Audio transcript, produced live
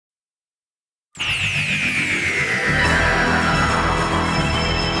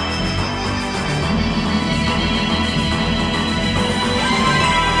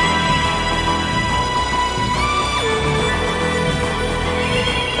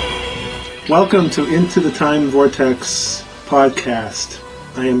Welcome to Into the Time Vortex podcast.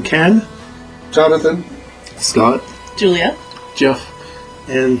 I am Ken. Jonathan. Scott. Julia. Jeff.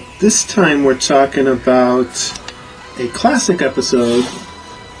 And this time we're talking about a classic episode,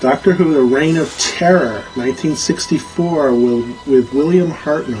 Doctor Who, The Reign of Terror, 1964, with William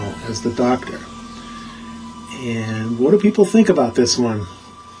Hartnell as the Doctor. And what do people think about this one?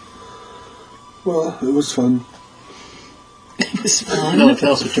 Well, it was fun. It was fun. No,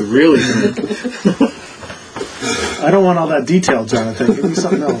 tell us what you really think. I don't want all that detail, Jonathan. Give me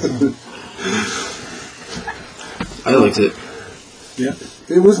something else. I liked it. Yeah.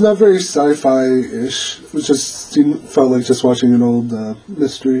 It was not very sci-fi-ish. It was just felt like just watching an old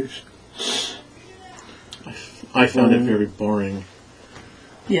mystery. I found it very boring.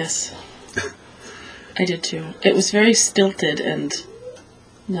 Yes. I did too. It was very stilted and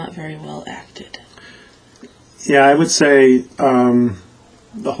not very well acted. Yeah, I would say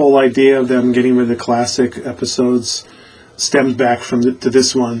the whole idea of them getting rid of the classic episodes stems back from to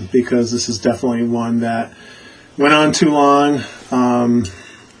this one, because this is definitely one that went on too long, and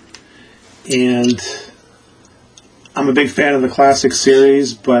I'm a big fan of the classic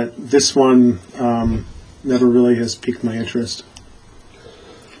series, but this one never really has piqued my interest.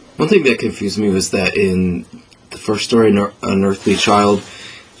 One thing that confused me was that in the first story, An Earthly Child,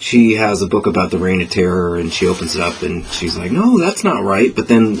 she has a book about the Reign of Terror, and she opens it up, and she's like, no, that's not right. But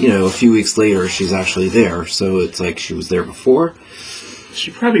then, a few weeks later, she's actually there. So it's like she was there before. She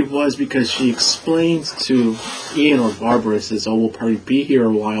probably was, because she explains to Ian or Barbara, says, we'll probably be here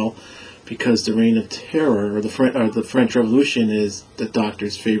a while, because the Reign of Terror, or the French Revolution, is the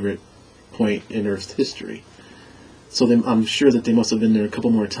Doctor's favorite point in Earth's history. So I'm sure that they must have been there a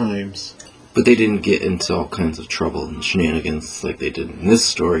couple more times. But they didn't get into all kinds of trouble and shenanigans like they did in this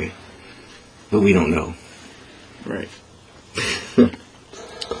story. But we don't know. Right.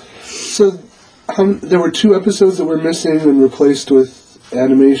 So, there were 2 episodes that were missing and replaced with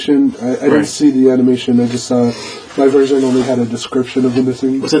animation. I didn't see the animation. I just saw my version only had a description of the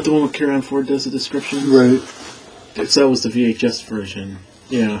missing. Was that the one where Karen Ford does the description? Right. So that was the VHS version.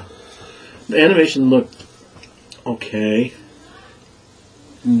 Yeah. The animation looked okay.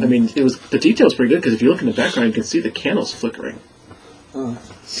 I mean, the detail was pretty good, because if you look in the background, you can see the candles flickering.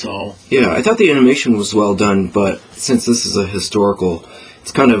 So yeah, I thought the animation was well done, but since this is a historical,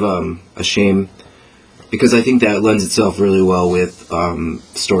 it's kind of a shame, because I think that lends itself really well with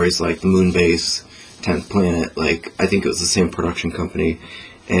stories like the Moonbase, 10th Planet. Like, I think it was the same production company,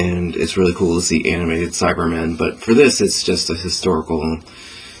 and it's really cool to see animated Cybermen. But for this, it's just a historical,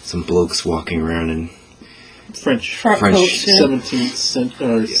 some blokes walking around and French Coats, yeah.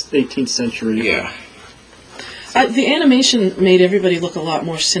 18th century. Yeah. The animation made everybody look a lot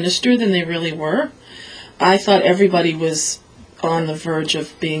more sinister than they really were. I thought everybody was on the verge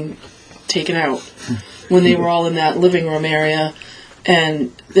of being taken out when they were all in that living room area.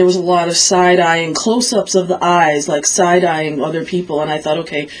 And there was a lot of side-eyeing, close-ups of the eyes, like side-eyeing other people. And I thought,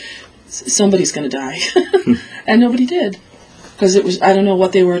 okay, somebody's going to die. And nobody did. Because it was, I don't know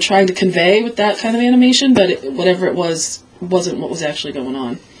what they were trying to convey with that kind of animation, but whatever it was, wasn't what was actually going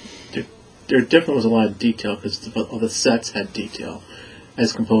on. There definitely was a lot of detail, because all the sets had detail,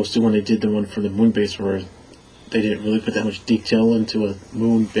 as opposed to when they did the one for the moon base, where they didn't really put that much detail into a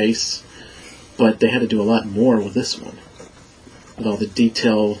moon base, but they had to do a lot more with this one, with all the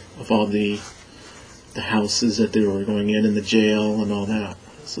detail of all the houses that they were going in, and the jail and all that.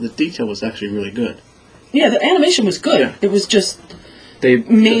 So the detail was actually really good. Yeah, the animation was good. Yeah. It was just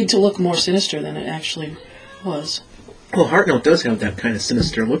made to look more sinister than it actually was. Well, Hartnell does have that kind of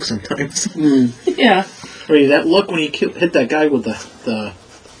sinister look sometimes. Yeah. I mean, that look when he hit that guy with the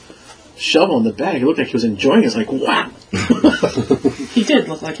shovel in the bag, it looked like he was enjoying it. It's like, wow. He did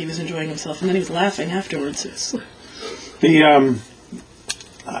look like he was enjoying himself, and then he was laughing afterwards.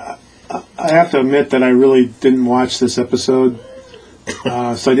 I have to admit that I really didn't watch this episode,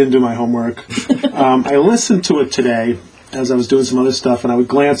 so I didn't do my homework. I listened to it today as I was doing some other stuff, and I would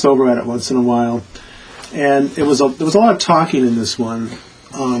glance over at it once in a while. And there was a lot of talking in this one.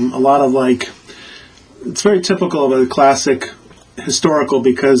 A lot of, it's very typical of a classic historical,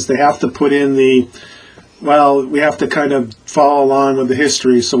 because they have to put in we have to kind of follow along with the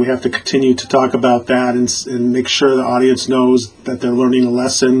history, so we have to continue to talk about that and make sure the audience knows that they're learning a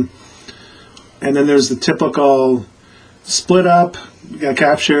lesson. And then there's the typical split up, got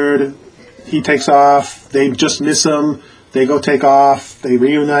captured, he takes off, they just miss him, they go take off, they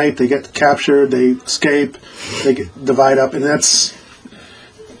reunite, they get captured, they escape, they divide up, and that's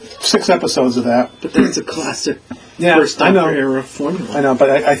 6 episodes of that. But that's a classic Yeah, first I know. Doctor era formula. I know, but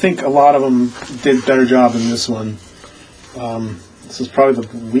I think a lot of them did a better job in this one. This is probably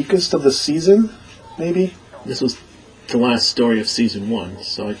the weakest of the season, maybe. This was the last story of season 1,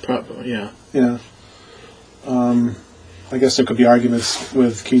 so I probably Yeah. I guess there could be arguments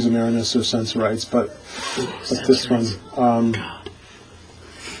with Keys of Marinus or Sensorites, but this one. And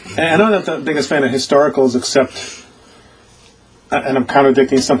I'm not the biggest fan of historicals, except, and I'm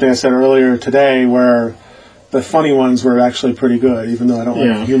contradicting something I said earlier today, where the funny ones were actually pretty good, even though I don't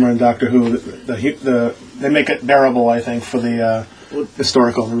like humor in Doctor Who. They make it bearable, I think, for the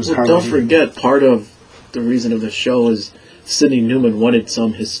historical. It was hardly don't forget, part of the reason of the show is Sidney Newman wanted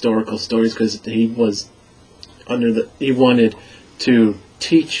some historical stories because he was he wanted to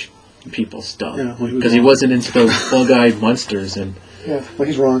teach people stuff because he wasn't into those bug-eyed monsters and. Yeah, well,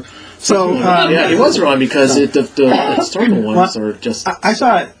 he's wrong. So he was wrong because the historical ones are just. I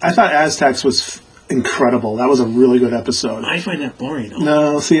thought Aztecs was incredible. That was a really good episode. I find that boring. Though.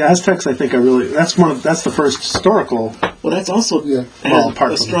 No, see, Aztecs, I think that's the first historical. Well, that's also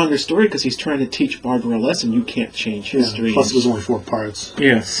a stronger story because he's trying to teach Barbara a lesson. You can't change history. Plus, it was only 4 parts.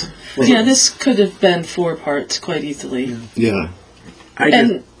 Yes. This could have been 4 parts quite easily. Yeah.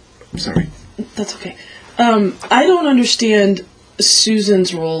 I'm sorry. That's okay. I don't understand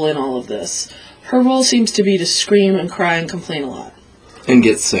Susan's role in all of this. Her role seems to be to scream and cry and complain a lot. And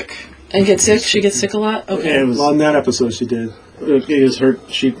get sick. And get sick? She gets sick a lot? Okay. Well, in that episode she did. It was her.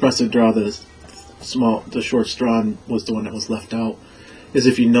 She must have drawn the short straw and was the one that was left out. As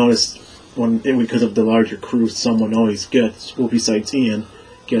if you noticed, because of the larger crew, someone always gets, well, besides Ian,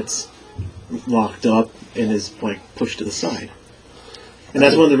 gets locked up and is pushed to the side. And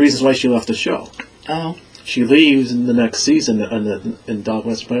that's one of the reasons why she left the show. Oh. She leaves in the next season in Dog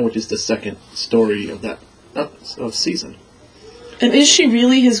West Planet, which is the second story of that season. And is she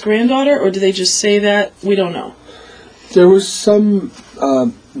really his granddaughter, or do they just say that? We don't know. There was some.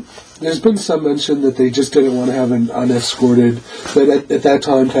 There's been some mention that they just didn't want to have an unescorted. That at that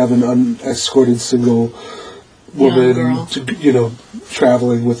time, to have an unescorted single woman,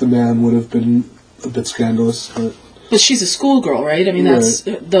 traveling with a man would have been a bit scandalous. But she's a schoolgirl, right? I mean, that's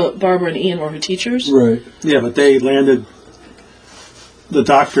the Barbara and Ian were her teachers, right? Yeah, but they landed. The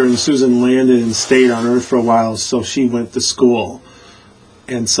Doctor and Susan landed and stayed on Earth for a while, so she went to school.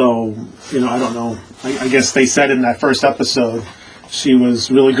 And so, I don't know. I guess they said in that first episode she was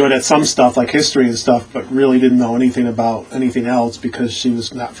really good at some stuff, like history and stuff, but really didn't know anything about anything else because she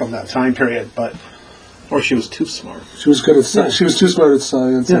was not from that time period. Or she was too smart. She was good at She was too smart at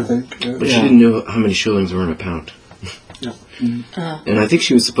science, I think. Yeah. But she didn't know how many shillings were in a pound. Yeah. And I think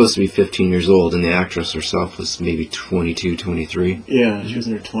she was supposed to be 15 years old, and the actress herself was maybe 22, 23. Yeah, she was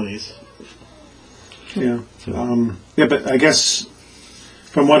in her 20s. Yeah. But I guess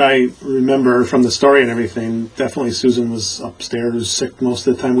from what I remember from the story and everything, definitely Susan was upstairs sick most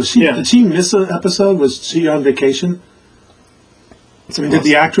of the time. Was she? Yeah. Did she miss an episode? Was she on vacation? I mean, did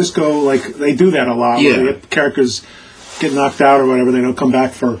the actress go, they do that a lot, where they get characters get knocked out or whatever, they don't come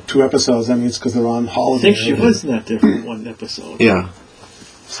back for 2 episodes. That means because they're on holiday. I think she was in that different one episode. Yeah.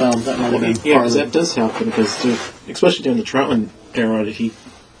 So that might have been because that does happen, because especially during the Troutman era, the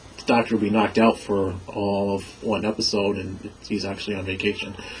Doctor would be knocked out for all of one episode, and he's actually on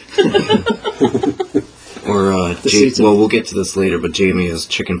vacation. Or, we'll get to this later, but Jamie has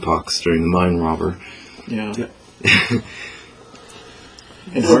chicken pox during the mine robber. Yeah.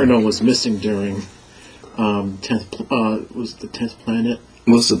 And Hartnell was missing during 10th. Was the 10th planet?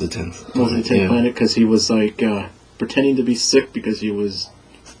 Most of the 10th. Most of the 10th planet, because he was pretending to be sick because he was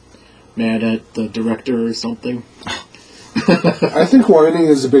mad at the director or something. I think whining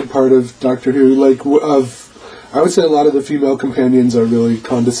is a big part of Doctor Who. I would say a lot of the female companions are really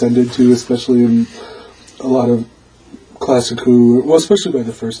condescended to, especially in a lot of classic Who. Well, especially by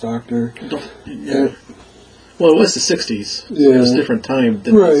the first Doctor. Yeah. Well, it was the 60s. Yeah. It was a different time.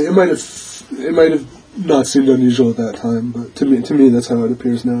 Right. It might have not seemed unusual at that time, but to me, that's how it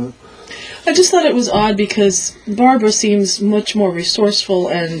appears now. I just thought it was odd because Barbara seems much more resourceful,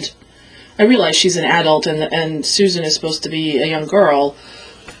 and I realize she's an adult and Susan is supposed to be a young girl,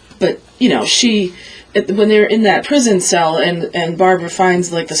 but, when they're in that prison cell and Barbara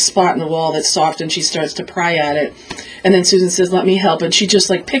finds, the spot in the wall that's soft and she starts to pry at it, and then Susan says, "Let me help," and she just,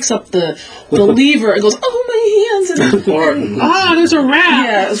 picks up the lever and goes, "Oh, my hands!" And there's a rat!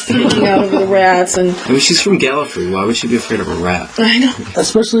 Yeah, freaking out over the rats. And I mean, she's from Gallifrey. Why would she be afraid of a rat? I know.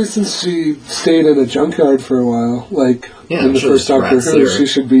 Especially since she stayed in a junkyard for a while, in the first Doctor Who, she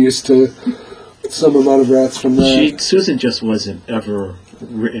should be used to some amount of rats from that. Susan just wasn't ever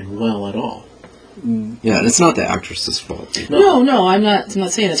written well at all. Yeah, and it's not the actress's fault. No, I'm not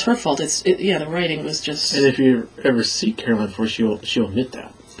saying it's her fault. The writing was just. And if you ever see Caroline Force, she'll admit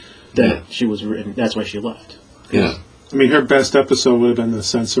that she was written. That's why she left. Yeah. I mean, her best episode would have been the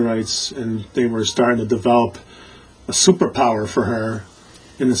Sensorites, and they were starting to develop a superpower for her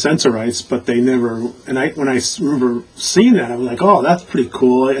in the Sensorites, but they never. And when I remember seeing that, I was like, "Oh, that's pretty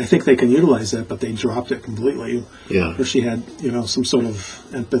cool. I think they can utilize that," but they dropped it completely. Yeah. Where she had, some sort of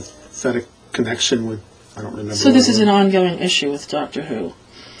empathetic connection with. I don't remember. So this is an ongoing issue with Doctor Who.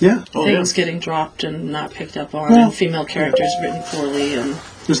 Yeah. Oh, Things getting dropped and not picked up on, Well- and female characters written poorly, and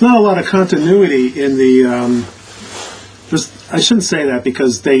There's not a lot of continuity in the. I shouldn't say that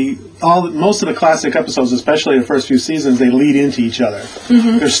because most of the classic episodes, especially the first few seasons, they lead into each other.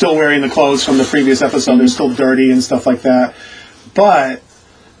 Mm-hmm. They're still wearing the clothes from the previous episode. They're still dirty and stuff like that. But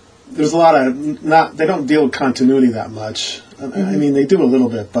there's a lot of they don't deal with continuity that much. I mean, they do a little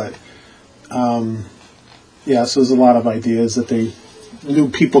bit, but so there's a lot of ideas that new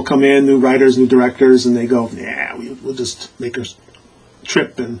people come in, new writers, new directors, and they go, we'll just make her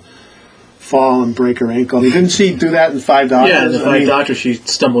trip and fall and break her ankle. I mean, didn't she do that in Five Doctors? Yeah, in the Five Doctors, she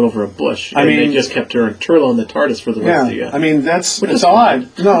stumbled over a bush. I And mean- they just kept her and Turlo in the TARDIS for the rest of the year. I mean, it's is odd.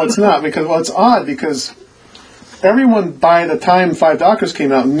 No, it's not, because it's odd because everyone by the time Five Doctors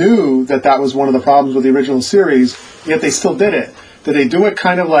came out knew that was one of the problems with the original series, yet they still did it. Did they do it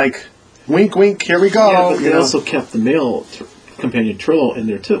kind of like, wink, wink, here we go? Yeah, but they also kept the male companion Turlo in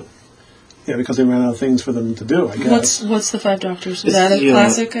there, too. Yeah, because they ran out of things for them to do, I guess. what's the Five Doctors? Is It's that a the,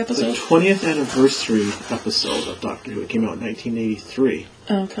 classic The episode? 20th anniversary episode of Doctor Who. It came out in 1983.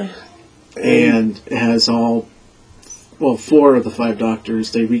 Okay. And it has four of the Five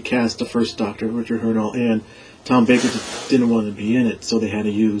Doctors. They recast the first Doctor, Richard Hurnall, and Tom Baker just didn't want to be in it, so they had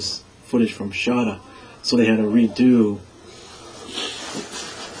to use footage from Shada. So they had to redo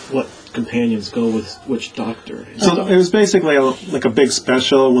what companions go with which Doctor. So it was basically like a big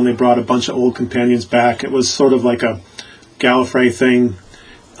special when they brought a bunch of old companions back. It was sort of like a Gallifrey thing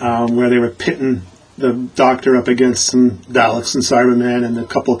where they were pitting the Doctor up against some Daleks and Cybermen, and a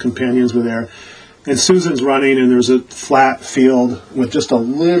couple of companions were there. And Susan's running, and there's a flat field with just a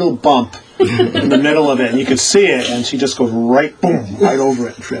little bump in the middle of it, and you can see it, and she just goes right over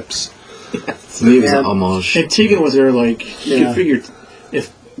it and trips. So maybe it's an homage. And Tegan was there, like, you Yeah. could figure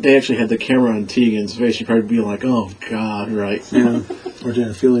if they actually had the camera on Tegan's face, she'd probably be like, oh, God, right. Yeah. Or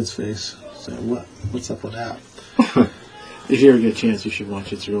Janet Fielding's face. So what's up with that? If you ever get a chance, you should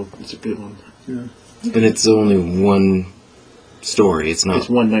watch it. It's a good one. Yeah. And it's only one story. It's not. It's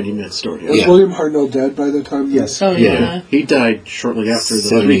one 90-minute story. Was Yeah. William Hartnell dead by the time? Yes. Oh, Yeah. yeah. He died shortly after the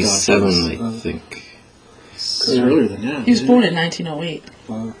Three 77, Doctors. I think. It's earlier than that. He was born in 1908.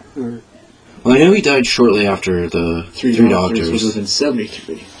 Alright. Well, I know he died shortly after the Three Doctors. Which was in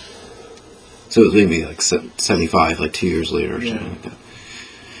 73. So it was maybe like 75, like 2 years later or something like that.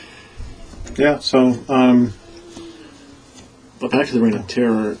 Yeah, so, But back to the Reign of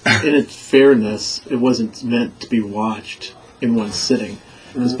Terror, in its fairness, it wasn't meant to be watched in one sitting.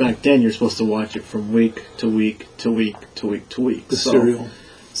 Because back then, you're supposed to watch it from week to week to week to week to week. the serial.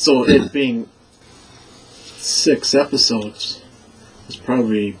 So it being 6 episodes was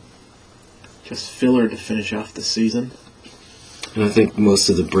probably just filler to finish off the season. And I think most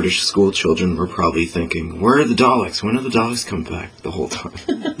of the British school children were probably thinking, where are the Daleks? When are the Daleks come back? The whole time.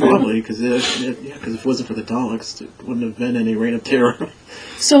 Probably, because if it wasn't for the Daleks, it wouldn't have been any Reign of Terror.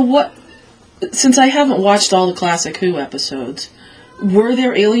 So since I haven't watched all the classic Who episodes, were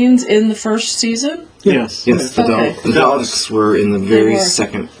there aliens in the first season? Yes. Yes, the, Okay. the Daleks were in the very were.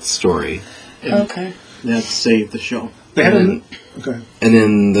 second story. Okay. That saved the show. They had And okay. And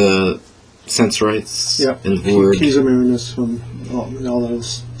then the Sensorites Yeah. and Vord. Keys Marinus from all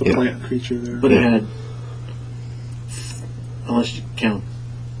those, the Yeah. plant creature there. But it had, unless you count,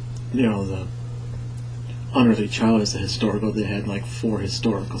 the Unearthly Child as the historical, they had like 4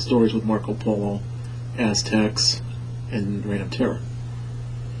 historical stories with Marco Polo, Aztecs, and Reign of Terror.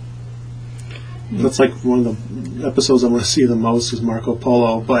 That's like one of the episodes I want to see the most is Marco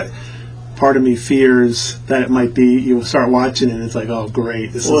Polo, but part of me fears that it might be, you start watching it and it's like, oh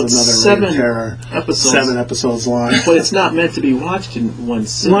great, this Well, is it's another Reign of 7 Terror. episodes. 7 episodes long. But it's not meant to be watched in one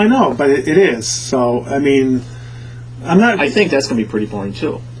sitting. Well, I know, but it is. So, I mean, I'm not. I think that's going to be pretty boring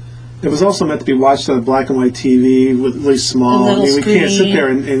too. It was also meant to be watched on black and white TV, with really small. A little I mean, we can't sit screen. there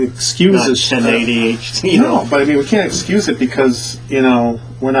and excuse Not this. 1080 HD. No, but I mean, we can't excuse it because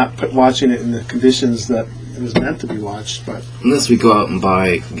we're not watching it in the conditions that it was meant to be watched. But Unless we go out and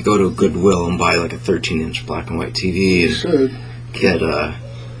go to Goodwill and buy like a 13-inch black and white TV and Should. get an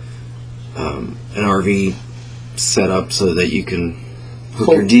RV set up so that you can hook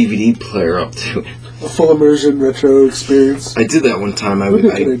your DVD player up to it. A full immersion retro experience. I did that one time. What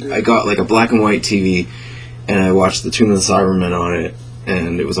did I do? I got like a black and white TV and I watched the Tomb of the Cybermen on it,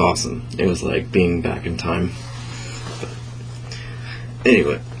 and it was awesome. It was like being back in time.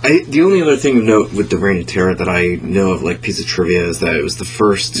 Anyway, the only other thing of note with the Reign of Terror that I know of, like piece of trivia, is that it was the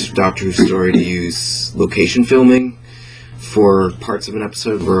first Doctor Who story to use location filming for parts of an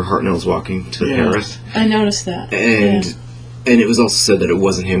episode where Hartnell's walking to Paris, I noticed that. and it was also said that it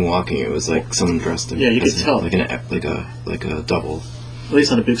wasn't him walking; it was like someone dressed him. Yeah, you as could tell. like a double. At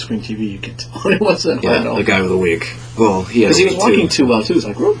least on a big screen TV, you could tell it wasn't. Yeah, the guy with a wig. Well, he had Because he was walking too. too well too. It's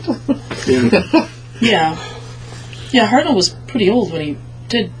like, whoop. Yeah. Yeah, Hartnell was pretty old when he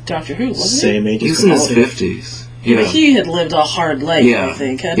did Doctor Who, wasn't Same age. He as was in his Capaldi. 50s. he? Yeah. But he had lived a hard life, I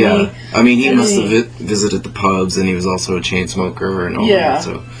think, hadn't yeah. he? I mean, he Hadn't must he? have visited the pubs, and he was also a chain smoker and all Yeah. that.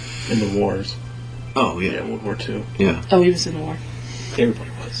 So, In the wars. oh Yeah, yeah, World War II. yeah. Oh, he was in the war. Everybody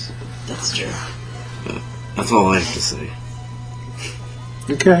was. That's true. That's all I have to say.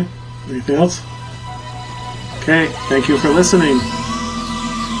 Okay. Anything else? Okay. Thank you for listening.